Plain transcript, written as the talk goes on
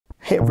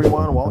Hey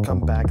everyone, welcome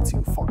back to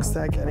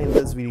Foxtecc, and in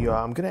this video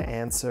I'm gonna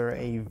answer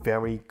a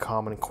very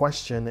common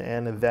question,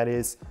 and that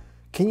is,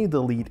 can you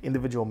delete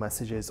individual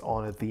messages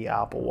on the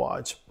Apple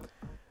Watch?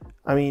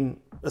 I mean,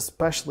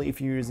 especially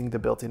if you're using the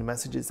built-in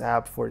messages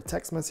app for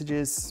text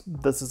messages,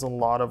 this is a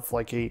lot of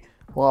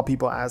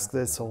people ask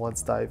this, so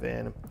let's dive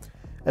in.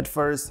 At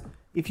first,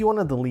 if you want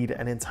to delete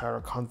an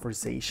entire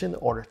conversation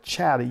or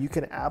chat, you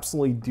can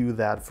absolutely do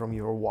that from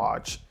your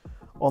watch.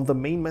 On the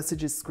main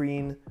messages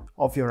screen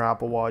of your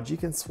Apple Watch, you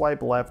can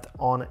swipe left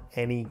on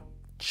any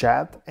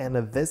chat, and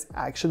this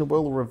action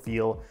will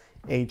reveal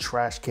a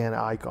trash can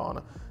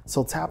icon.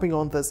 So tapping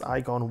on this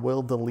icon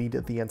will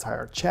delete the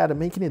entire chat,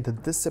 making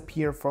it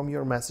disappear from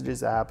your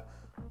messages app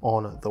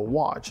on the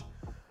watch.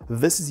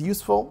 This is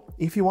useful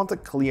if you want to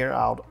clear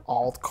out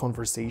all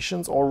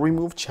conversations or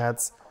remove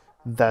chats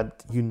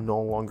that you no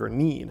longer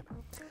need.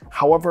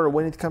 However,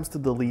 when it comes to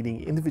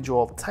deleting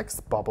individual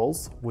text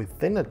bubbles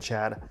within a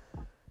chat,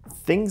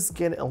 things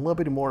get a little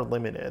bit more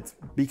limited,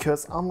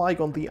 because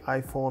unlike on the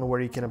iPhone where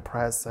you can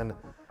press and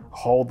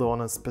hold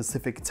on a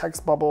specific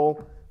text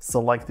bubble,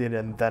 select it,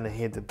 and then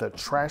hit the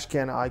trash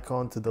can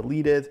icon to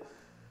delete it,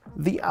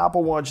 the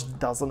Apple Watch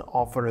doesn't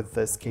offer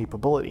this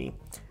capability.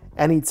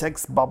 Any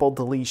text bubble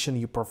deletion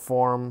you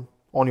perform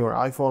on your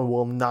iPhone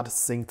will not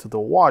sync to the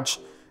watch,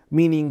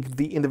 meaning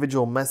the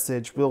individual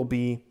message will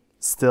be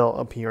still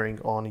appearing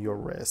on your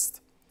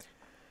wrist.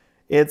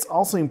 It's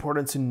also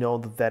important to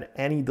note that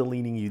any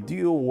deleting you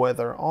do,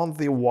 whether on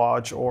the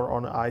watch or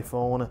on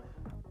iPhone,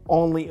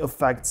 only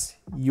affects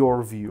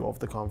your view of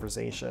the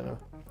conversation.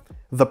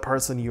 The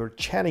person you're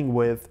chatting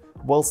with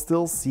will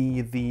still see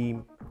the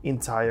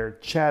entire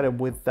chat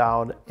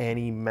without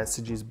any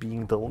messages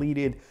being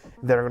deleted.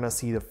 They're gonna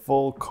see the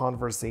full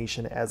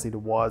conversation as it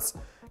was,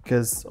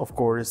 because of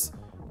course,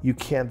 you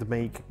can't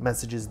make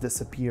messages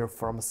disappear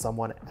from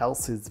someone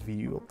else's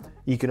view.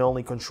 You can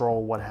only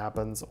control what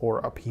happens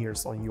or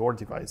appears on your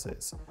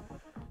devices.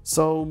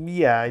 So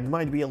yeah, it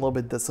might be a little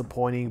bit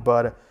disappointing,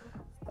 but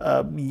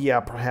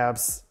yeah,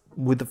 perhaps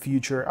with the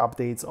future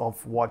updates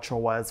of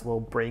watchOS will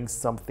bring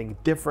something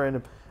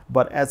different.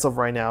 But as of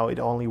right now, it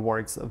only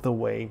works the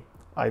way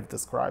I've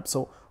described.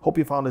 So hope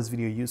you found this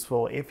video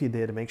useful. If you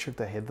did, make sure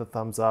to hit the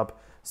thumbs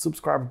up,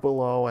 subscribe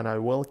below, and I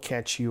will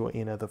catch you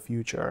in the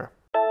future.